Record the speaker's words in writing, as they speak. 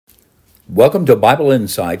Welcome to Bible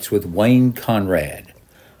Insights with Wayne Conrad.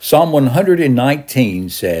 Psalm 119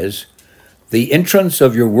 says, "The entrance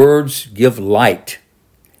of your words give light,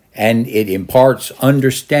 and it imparts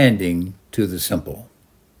understanding to the simple."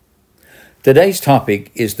 Today's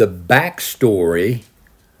topic is the backstory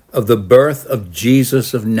of the birth of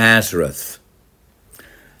Jesus of Nazareth.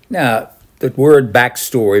 Now, the word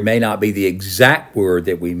backstory may not be the exact word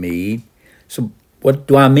that we mean. So what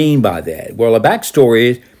do I mean by that? Well, a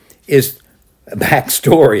backstory is a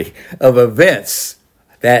backstory of events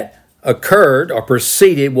that occurred or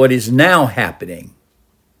preceded what is now happening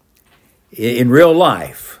in real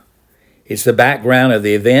life. It's the background of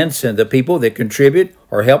the events and the people that contribute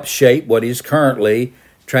or help shape what is currently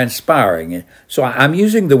transpiring. So I'm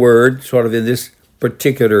using the word sort of in this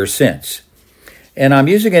particular sense. And I'm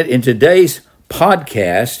using it in today's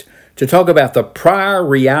podcast to talk about the prior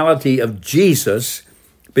reality of Jesus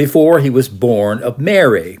before he was born of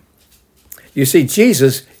Mary. You see,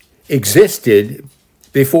 Jesus existed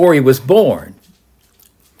before he was born.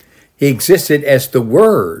 He existed as the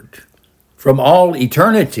Word from all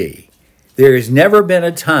eternity. There has never been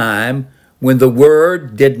a time when the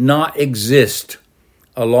Word did not exist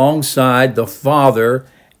alongside the Father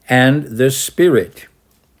and the Spirit.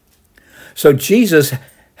 So Jesus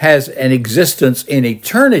has an existence in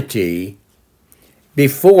eternity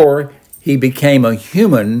before he became a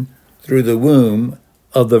human through the womb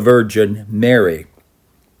of the Virgin Mary.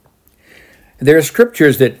 There are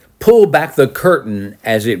scriptures that pull back the curtain,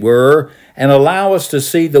 as it were, and allow us to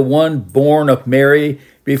see the one born of Mary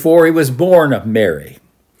before he was born of Mary,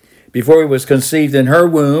 before he was conceived in her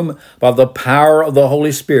womb by the power of the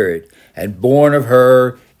Holy Spirit, and born of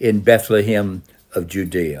her in Bethlehem of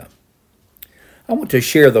Judea. I want to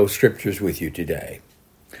share those scriptures with you today.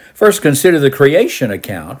 First, consider the creation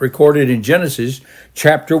account recorded in Genesis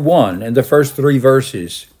chapter 1 and the first 3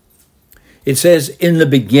 verses. It says, "In the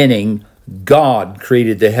beginning, God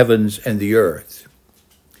created the heavens and the earth.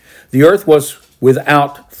 The earth was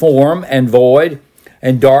without form and void,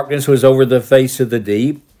 and darkness was over the face of the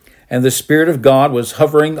deep, and the Spirit of God was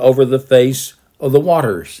hovering over the face of the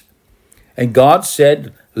waters. And God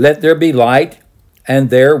said, 'Let there be light,'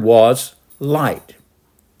 and there was light."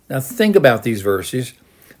 Now think about these verses.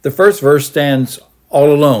 The first verse stands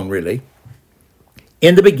all alone, really.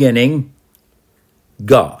 In the beginning,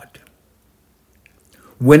 God.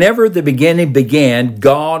 Whenever the beginning began,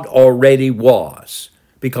 God already was,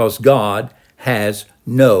 because God has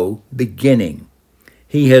no beginning.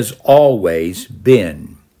 He has always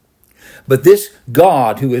been. But this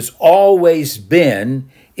God who has always been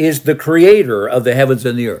is the creator of the heavens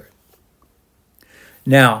and the earth.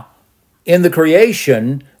 Now, in the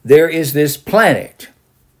creation, there is this planet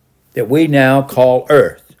that we now call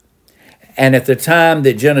Earth. And at the time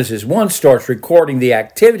that Genesis 1 starts recording the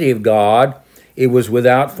activity of God, it was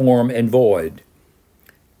without form and void.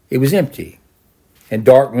 It was empty, and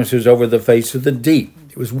darkness was over the face of the deep.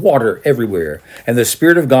 It was water everywhere, and the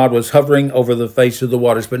Spirit of God was hovering over the face of the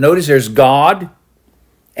waters. But notice there's God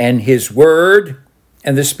and His Word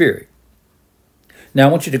and the Spirit. Now I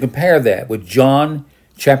want you to compare that with John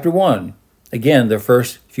chapter 1. Again, the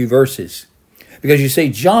first few verses. Because you see,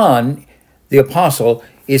 John, the apostle,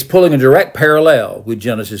 is pulling a direct parallel with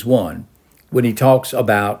Genesis 1 when he talks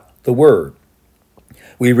about the Word.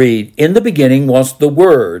 We read, "In the beginning was the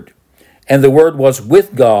Word, and the Word was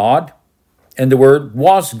with God, and the Word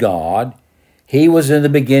was God. He was in the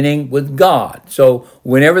beginning with God." So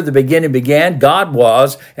whenever the beginning began, God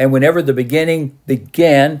was, and whenever the beginning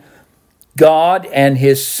began, God and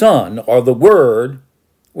His Son, or the Word,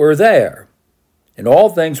 were there. And all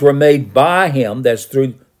things were made by Him, that's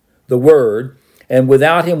through the Word, and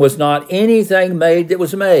without Him was not anything made that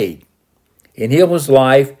was made. In Him was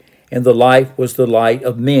life, and the life was the light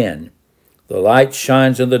of men. The light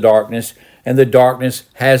shines in the darkness, and the darkness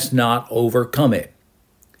has not overcome it.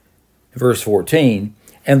 Verse 14,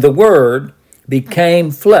 "And the Word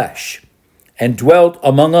became flesh, and dwelt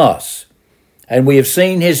among us, and we have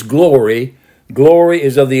seen His glory. Glory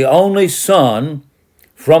is of the only Son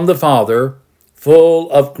from the Father, full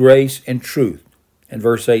of grace and truth." And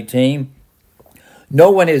verse 18, "No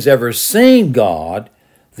one has ever seen God,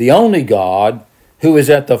 the only God, who is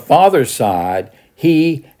at the Father's side.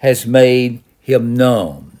 He has made Him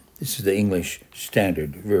known." This is the English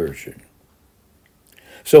Standard Version.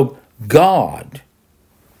 So God,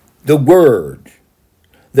 the Word,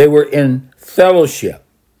 they were in fellowship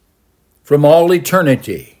from all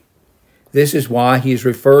eternity. This is why He is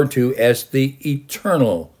referred to as the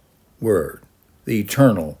eternal Word, the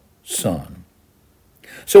eternal Son.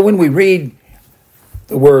 So when we read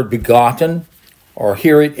the word begotten or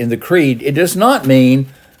hear it in the creed, it does not mean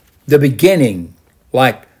the beginning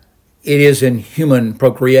like it is in human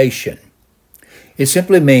procreation. It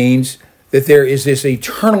simply means that there is this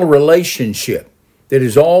eternal relationship that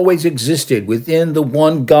has always existed within the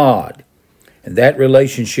one God. And that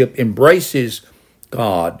relationship embraces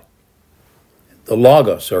God, the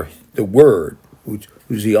Logos, or the Word,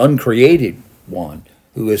 who's the uncreated one,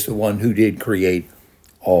 who is the one who did create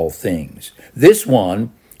all things. This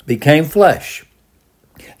one became flesh,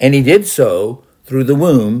 and he did so through the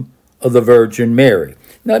womb of the Virgin Mary.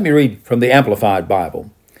 Now let me read from the Amplified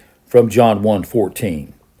Bible, from John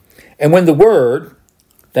 1:14. And when the Word,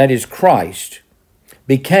 that is Christ,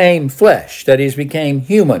 became flesh, that is, became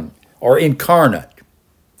human or incarnate,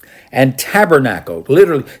 and tabernacled,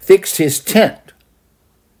 literally fixed his tent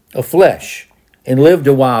of flesh, and lived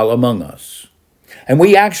a while among us. And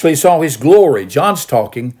we actually saw his glory. John's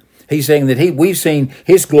talking. He's saying that we've seen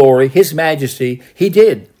his glory, his majesty. He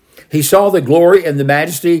did. He saw the glory and the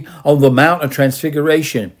majesty on the Mount of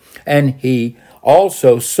Transfiguration. And he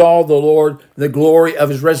also saw the Lord, the glory of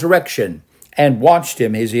his resurrection, and watched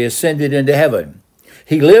him as he ascended into heaven.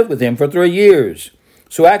 He lived with him for 3 years.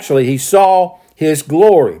 So actually he saw his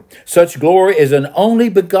glory. Such glory as an only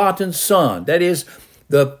begotten Son. That is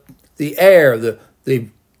the heir, the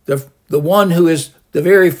one who is the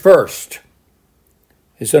very first.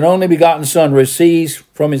 It's an only begotten Son receives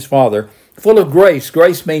from his Father, full of grace.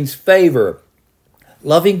 Grace means favor,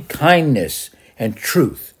 loving kindness, and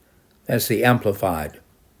truth. That's the Amplified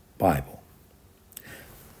Bible.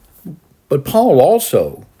 But Paul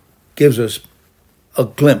also gives us a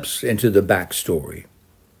glimpse into the backstory.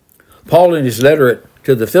 Paul, in his letter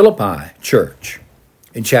to the Philippi church,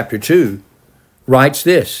 in chapter 2, writes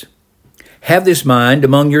this: "Have this mind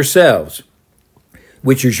among yourselves,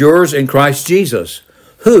 which is yours in Christ Jesus,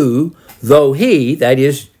 who, though he," that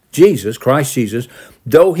is Jesus, Christ Jesus,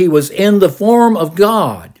 "though he was in the form of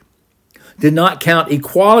God, did not count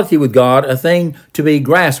equality with God a thing to be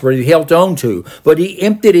grasped or held on to, but he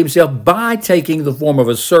emptied himself by taking the form of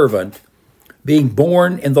a servant, being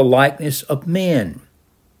born in the likeness of men.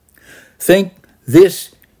 Think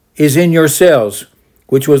this is in yourselves,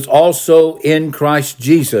 which was also in Christ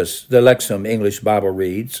Jesus," the Lexham English Bible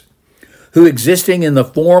reads, "who existing in the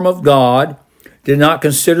form of God, did not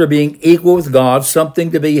consider being equal with God something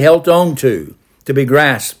to be held on to be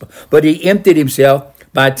grasped, but he emptied himself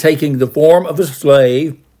by taking the form of a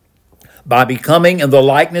slave, by becoming in the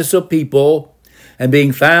likeness of people, and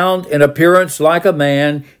being found in appearance like a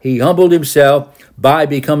man, he humbled himself by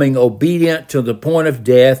becoming obedient to the point of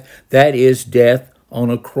death, that is, death on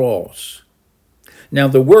a cross." Now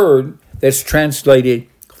the word that's translated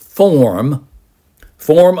form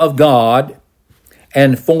of God,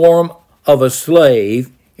 and form of a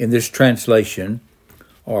slave in this translation,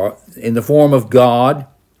 or in the form of God,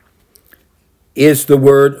 is the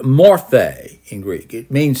word morphe in Greek.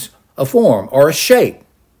 It means a form or a shape.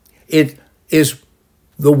 It is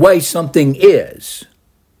the way something is.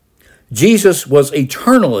 Jesus was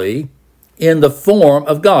eternally in the form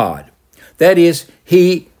of God. That is,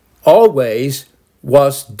 he always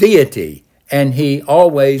was deity, and he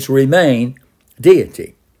always remained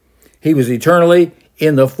deity. He was eternally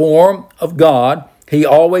in the form of God. He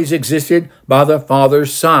always existed by the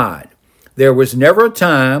Father's side. There was never a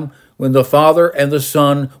time when the Father and the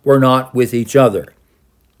Son were not with each other.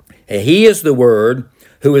 And he is the Word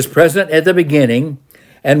who was present at the beginning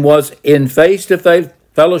and was in face-to-face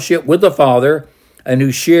fellowship with the Father, and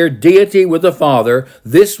who shared deity with the Father.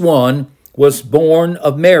 This one was born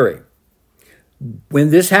of Mary. When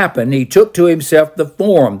this happened, he took to himself the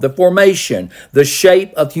form, the formation, the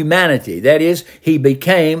shape of humanity. That is, he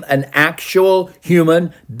became an actual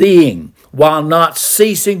human being while not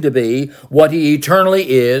ceasing to be what he eternally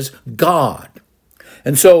is, God.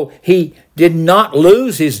 And so he did not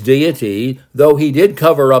lose his deity, though he did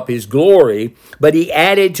cover up his glory, but he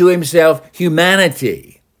added to himself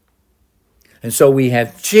humanity. And so we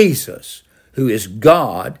have Jesus, who is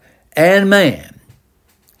God and man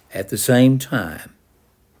at the same time.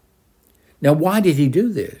 Now, why did he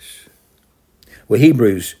do this? Well,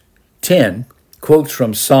 Hebrews 10 quotes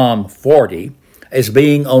from Psalm 40 as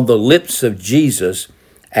being on the lips of Jesus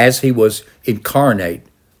as he was incarnate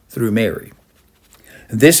through Mary.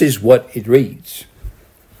 This is what it reads.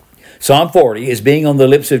 Psalm 40, as being on the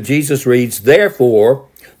lips of Jesus, reads, "Therefore,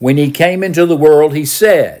 when he came into the world, he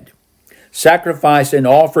said, Sacrifice and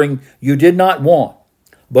offering you did not want,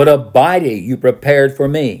 but a body you prepared for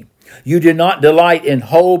me. You did not delight in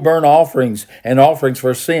whole burnt offerings and offerings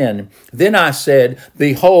for sin. Then I said,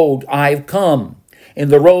 Behold, I have come. In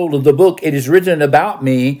the roll of the book it is written about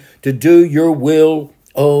me to do your will,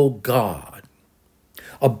 O God."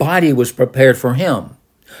 A body was prepared for him.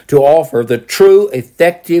 to offer the true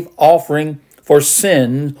effective offering for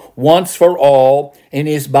sin once for all in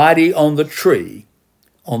his body on the tree,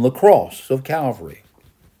 on the cross of Calvary.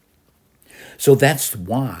 So that's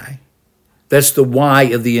why. That's the why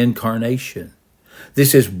of the incarnation.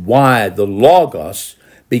 This is why the Logos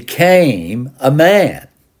became a man.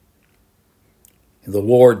 And the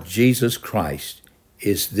Lord Jesus Christ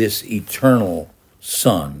is this eternal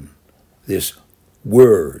Son, this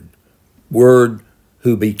Word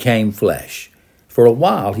who became flesh. For a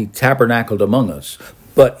while he tabernacled among us,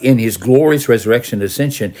 but in his glorious resurrection and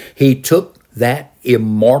ascension, he took that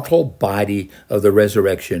immortal body of the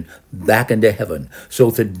resurrection back into heaven.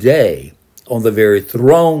 So today, on the very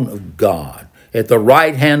throne of God, at the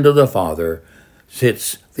right hand of the Father,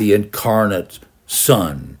 sits the incarnate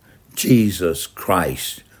Son, Jesus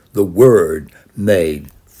Christ, the Word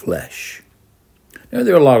made flesh. Now,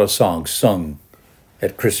 there are a lot of songs sung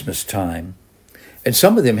at Christmas time, and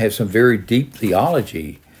some of them have some very deep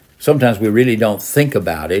theology. Sometimes we really don't think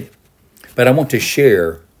about it, but I want to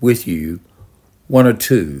share with you one or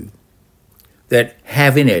two that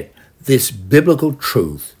have in it this biblical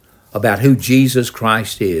truth about who Jesus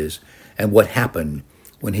Christ is and what happened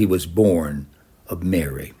when he was born of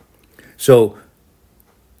Mary. So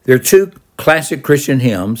there are two classic Christian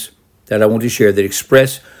hymns that I want to share that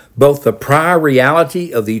express both the prior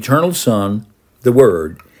reality of the eternal Son, the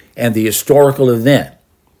Word, and the historical event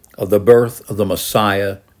of the birth of the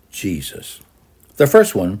Messiah, Jesus. The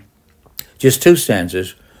first one, just two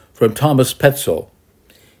stanzas from Thomas Petzel.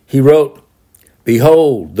 He wrote,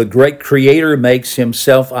 "Behold, the great Creator makes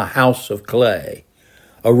himself a house of clay.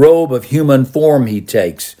 A robe of human form he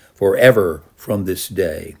takes forever from this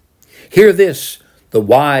day. Hear this, the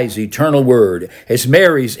wise eternal word, as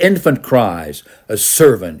Mary's infant cries, a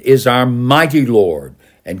servant is our mighty Lord,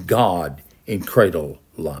 and God in cradle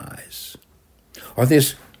lies." Or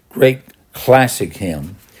this great classic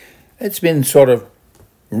hymn, it's been sort of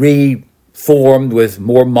reformed with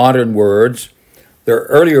more modern words. The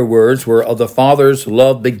earlier words were, "Of the Father's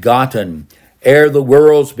love begotten, ere the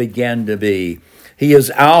worlds began to be. He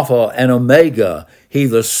is Alpha and Omega, he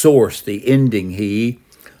the source, the ending, he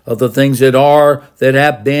of the things that are, that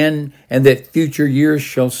have been, and that future years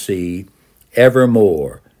shall see,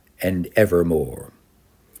 evermore and evermore."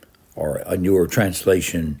 Or a newer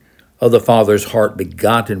translation, "Of the Father's heart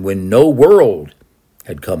begotten, when no world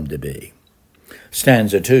had come to be."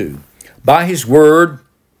 Stanza 2, "By his word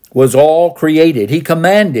was all created. He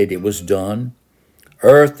commanded, it was done.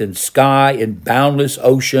 Earth and sky and boundless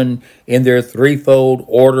ocean in their threefold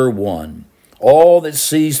order one. All that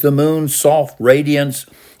sees the moon's soft radiance,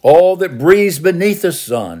 all that breathes beneath the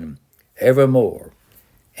sun, evermore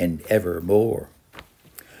and evermore."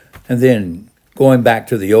 And then, going back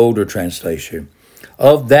to the older translation,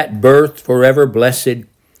 "Of that birth forever blessed,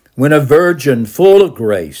 when a virgin full of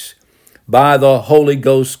grace, by the Holy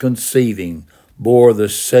Ghost conceiving, bore the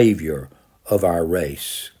Savior of our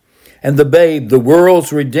race. And the babe, the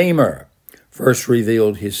world's Redeemer, first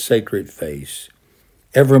revealed his sacred face,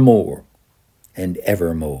 evermore and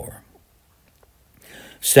evermore."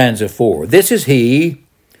 Stanza 4, "This is he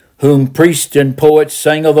whom priest and poet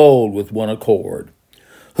sang of old with one accord,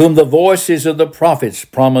 whom the voices of the prophets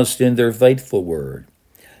promised in their faithful word.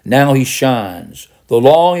 Now he shines, the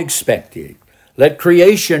long expected. Let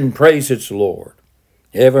creation praise its Lord,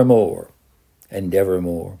 evermore and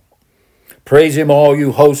evermore. Praise him, all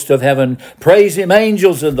you hosts of heaven. Praise him,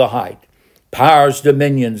 angels in the height. Powers,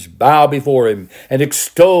 dominions, bow before him and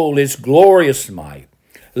extol his glorious might.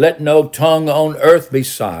 Let no tongue on earth be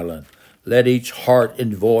silent. Let each heart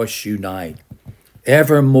and voice unite.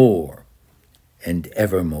 Evermore and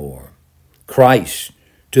evermore. Christ,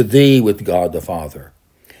 to thee with God the Father.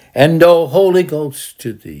 And O Holy Ghost,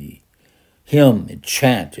 to thee. Hymn and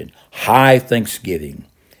chant and high thanksgiving.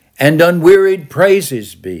 And unwearied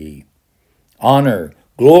praises be. Honor,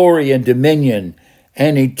 glory, and dominion,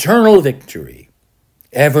 and eternal victory,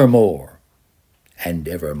 evermore and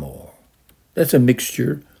evermore." That's a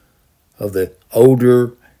mixture of the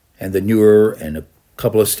older and the newer and a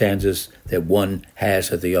couple of stanzas that one has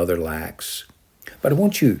that the other lacks. But I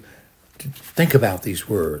want you to think about these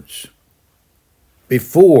words.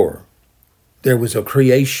 Before there was a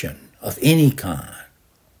creation of any kind,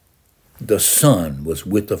 the Son was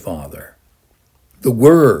with the Father, the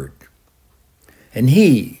Word, and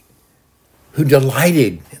he who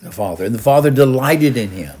delighted in the Father, and the Father delighted in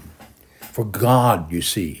him. For God, you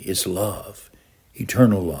see, is love,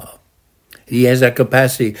 eternal love. He has that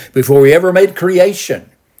capacity before he ever made creation,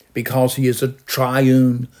 because he is a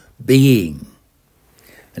triune being.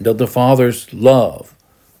 And of the Father's love,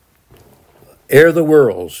 ere the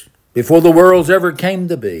worlds Before the worlds ever came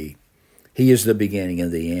to be, he is the beginning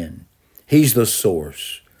and the end. He's the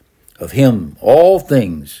source. Of him all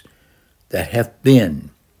things that have been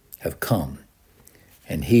have come,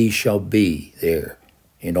 and he shall be there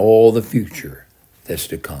in all the future that's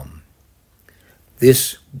to come.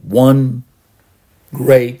 This one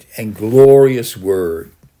great and glorious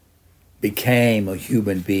Word became a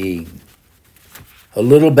human being, a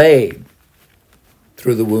little babe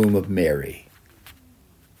through the womb of Mary.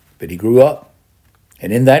 But he grew up,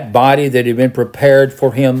 and in that body that had been prepared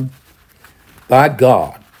for him by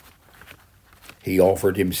God, he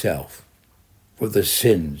offered himself for the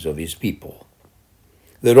sins of his people,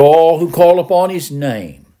 that all who call upon his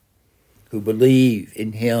name, who believe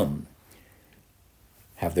in him,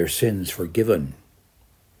 have their sins forgiven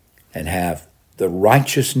and have the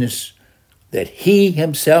righteousness that he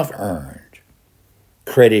himself earned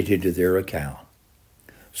credited to their account,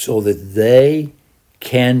 so that they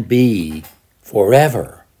can be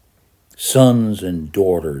forever sons and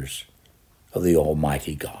daughters of the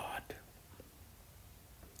Almighty God.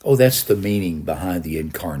 Oh, that's the meaning behind the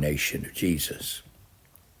incarnation of Jesus.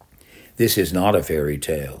 This is not a fairy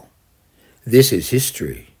tale. This is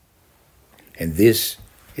history. And this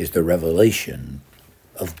is the revelation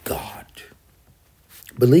of God.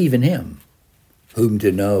 Believe in him, whom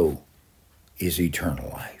to know is eternal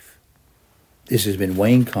life. This has been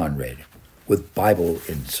Wayne Conrad with Bible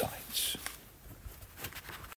Insights.